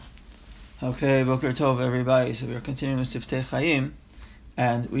Okay, Boker Tov, everybody. So we are continuing with Siftei Chaim,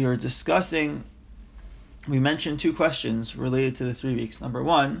 and we are discussing. We mentioned two questions related to the 3 weeks. Number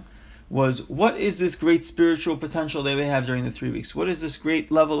one was, what is this great spiritual potential that we have during the 3 weeks? What is this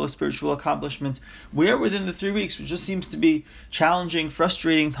great level of spiritual accomplishment? Where within the 3 weeks, which just seems to be challenging,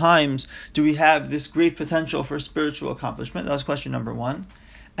 frustrating times, do we have this great potential for spiritual accomplishment? That was question number one.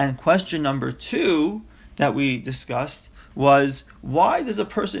 And question number two that we discussed was, why does a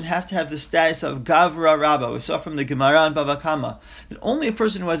person have to have the status of Gavra Rabba? We saw from the Gemara and Bava Kama that only a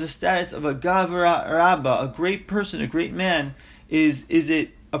person who has the status of a Gavra Rabba, a great person, a great man, is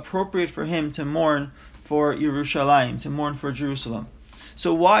it appropriate for him to mourn for Yerushalayim, to mourn for Jerusalem.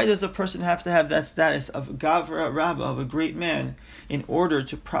 So why does a person have to have that status of Gavra Rabba, of a great man, in order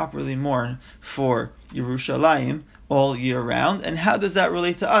to properly mourn for Yerushalayim all year round? And how does that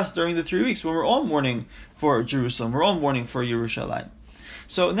relate to us during the 3 weeks when we're all mourning for Jerusalem, we're all mourning for Yerushalayim?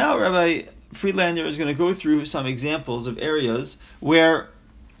 So now Rabbi Friedlander is going to go through some examples of areas where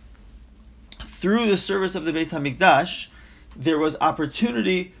through the service of the Beit HaMikdash there was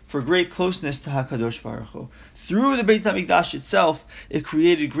opportunity for great closeness to HaKadosh Baruch Hu. Through the Beit HaMikdash itself, it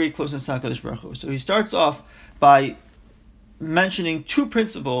created great closeness to HaKadosh Baruch Hu. So he starts off by mentioning two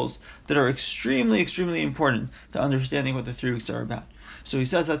principles that are extremely, extremely important to understanding what the 3 weeks are about. So he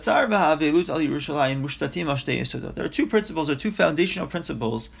says that there are two principles, or two foundational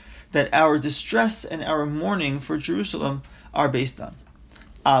principles that our distress and our mourning for Jerusalem are based on.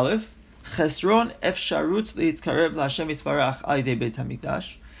 Aleph, chesron efsharut leitkarev laHashem yitbarach al-yedei Beit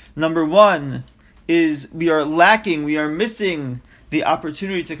HaMikdash. Number one is we are missing the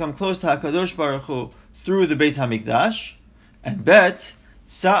opportunity to come close to HaKadosh Baruch Hu through the Beit HaMikdash. And bet,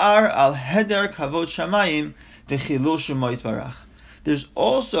 Sa'ar al heder kavod shamayim v'chilul shemo yitbarach. There's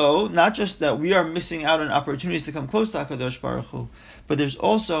also not just that we are missing out on opportunities to come close to HaKadosh Baruch Hu, but there's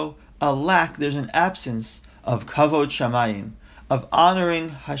also a lack, there's an absence of kavod shamayim, of honoring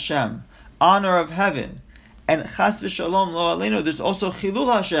Hashem, honor of heaven. And chas v'shalom lo aleinu, there's also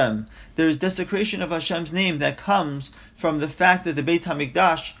chilul Hashem, there's desecration of Hashem's name that comes from the fact that the Beit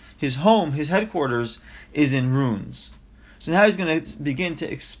HaMikdash, his home, his headquarters, is in ruins. So now he's going to begin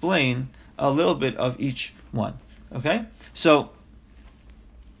to explain a little bit of each one. Okay? So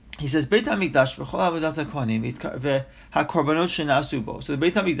he says, Beit HaMikdash v'chol avodat HaKohanim v'hakorbanot shenasu bo. So the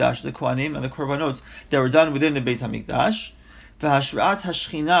Beit HaMikdash, the Kohanim and the korbanot that were done within the Beit HaMikdash, v'hashraat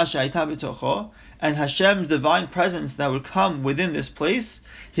hashchina she'ayta b'tocho, and Hashem's divine presence that would come within this place,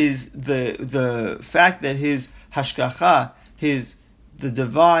 the fact that his hashgacha, the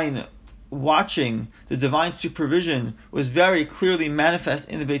divine watching, the divine supervision was very clearly manifest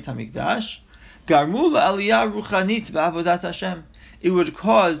in the Beit HaMikdash. Garmu la'aliyah ruchanit ba'avodat Hashem. It would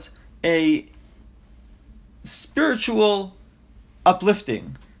cause a spiritual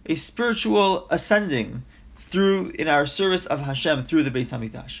uplifting, a spiritual ascending in our service of Hashem through the Beit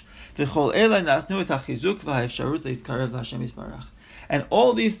HaMikdash. And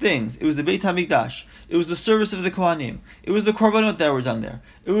all these things, it was the Beit HaMikdash, it was the service of the Kohanim, it was the korbanot that were done there,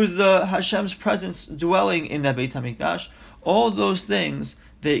 it was the Hashem's presence dwelling in that Beit HaMikdash. All those things,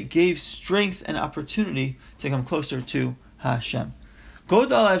 they gave strength and opportunity to come closer to Hashem. So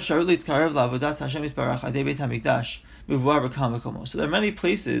there are many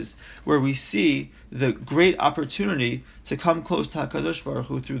places where we see the great opportunity to come close to HaKadosh Baruch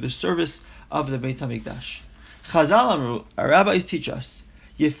Hu through the service of the Beit HaMikdash. Chazal Amru, our rabbis teach us,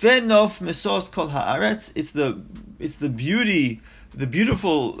 Yefeh nof mesos kol haaretz. It's the beauty, the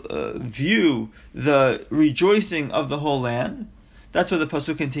beautiful view, the rejoicing of the whole land. That's what the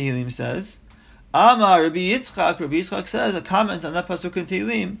pasuk in Tehillim says. Amar Rabbi Yitzchak says, a comment on that pasuk in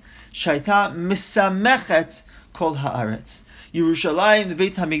Tehillim, Shaita misamechet kol haaretz. Yerushalayim, the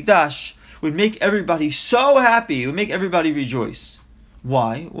Beit HaMikdash, would make everybody so happy, would make everybody rejoice.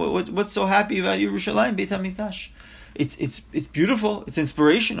 Why? What's so happy about Yerushalayim, Beit HaMikdash? It's beautiful, it's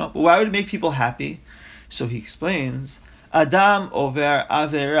inspirational, but why would it make people happy? So he explains, Adam over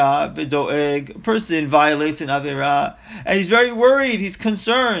avera v'doeg. A person violates an avera, and he's very worried, he's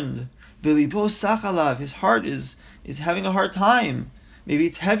concerned. V'libo sachalav, his heart is having a hard time. Maybe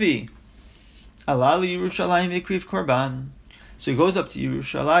it's heavy. Alal Yerushalayim v'kriv korban. So he goes up to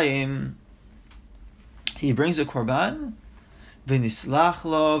Yerushalayim, he brings a korban, v'nislach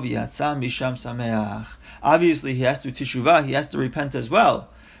lo v'yatzam misham sameach. Obviously, he has to teshuvah, he has to repent as well.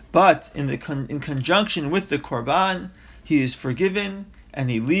 But in conjunction with the korban, he is forgiven and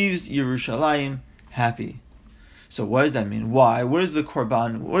he leaves Yerushalayim happy. So what does that mean? Why? What is the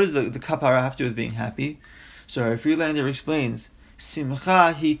korban? What does the kapara have to do with being happy? So our Friedlander explains,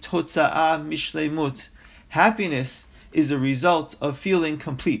 Simcha hi totza'a mishleimut. Happiness is a result of feeling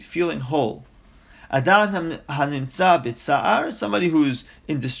complete, feeling whole. Adam hanimtza b'tza'ar, somebody who's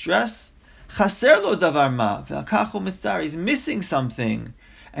in distress, chaser lo davar ma, v'akachu mitzar, he's missing something,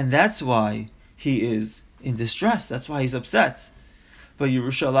 and that's why he is in distress, that's why he's upset. But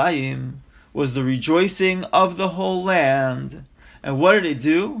Yerushalayim was the rejoicing of the whole land. And what did it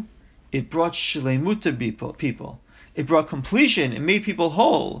do? It brought shleimut to people. It brought completion. It made people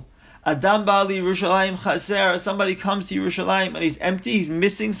whole. Adam ba'ali Yerushalayim chaser. Somebody comes to Yerushalayim and he's empty. He's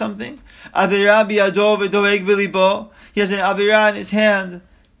missing something. Avira biyado v'doeg b'libo. He has an avira in his hand,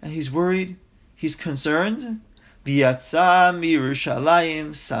 and he's worried. He's concerned. V'yatsa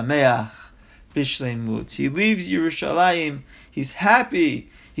miYerushalayim sameach b'shleimut. He leaves Yerushalayim. He's happy.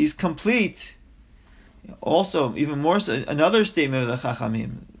 He's complete. Also, even more so, another statement of the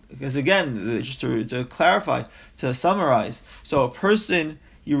Chachamim. Because again, just to clarify, to summarize, so a person,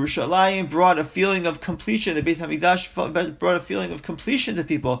 Yerushalayim, brought a feeling of completion. The Beit HaMikdash brought a feeling of completion to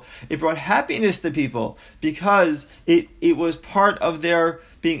people. It brought happiness to people because it was part of their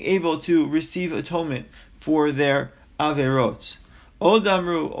being able to receive atonement for their averot.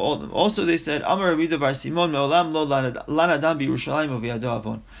 Also they said, Amar Rabbi Bar Simon, Me'olam lo lanadam b'Yerushalayim u'v'yado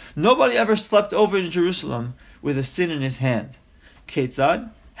avon. Nobody ever slept over in Jerusalem with a sin in his hand. Ketzad?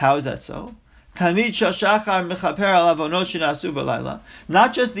 How is that so? Tamid shashachar mechaper al avonot shenasu b'layla.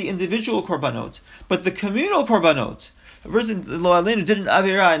 Not just the individual korbanot, but the communal korbanot. A person, lo aleinu, did an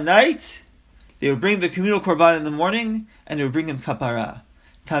avira at night, they would bring the communal korban in the morning, and they would bring him kapara.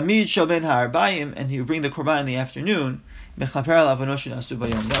 Tamid shel ben ha'arbayim, and he would bring the korban in the afternoon. That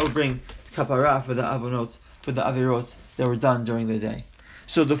would bring kapara for the avonot, for the avirot that were done during the day.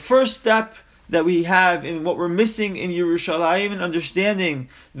 So the first step that we have in what we're missing in Yerushalayim and understanding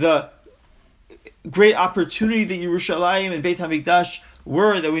the great opportunity that Yerushalayim and Beit HaMikdash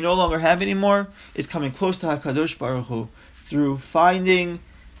were that we no longer have anymore is coming close to HaKadosh Baruch Hu through finding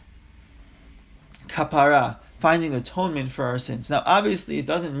kapara, finding atonement for our sins. Now obviously it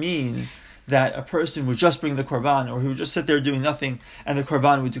doesn't mean that a person would just bring the korban, or he would just sit there doing nothing, and the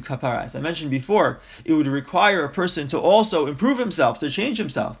korban would do kapara. As I mentioned before, it would require a person to also improve himself, to change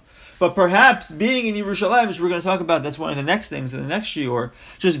himself. But perhaps being in Yerushalayim, which we're going to talk about, that's one of the next things in the next shiur,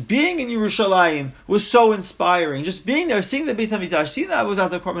 just being in Yerushalayim was so inspiring. Just being there, seeing the Beit HaMikdash, seeing that without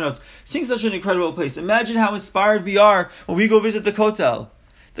the korbanot, seeing such an incredible place. Imagine how inspired we are when we go visit the Kotel.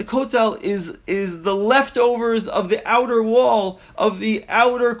 The Kotel is the leftovers of the outer wall of the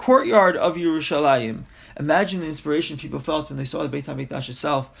outer courtyard of Yerushalayim. Imagine the inspiration people felt when they saw the Beit HaMikdash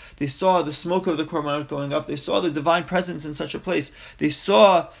itself. They saw the smoke of the korbanot going up. They saw the divine presence in such a place. They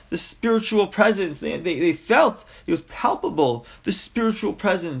saw the spiritual presence. They felt, it was palpable, the spiritual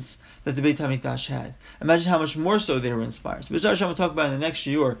presence that the Beit HaMikdash had. Imagine how much more so they were inspired. So B'ezras Hashem we'll talk about in the next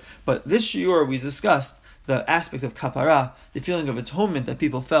shiur. But this shiur we discussed the aspect of kapara, the feeling of atonement that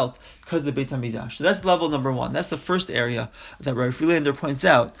people felt because of the Beit HaMikdash. So that's level number one. That's the first area that Rabbi Friedlander points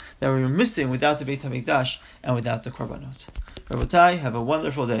out that we were missing without the Beit HaMikdash and without the korbanot. Rabotai, have a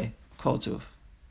wonderful day. Kol Tuv.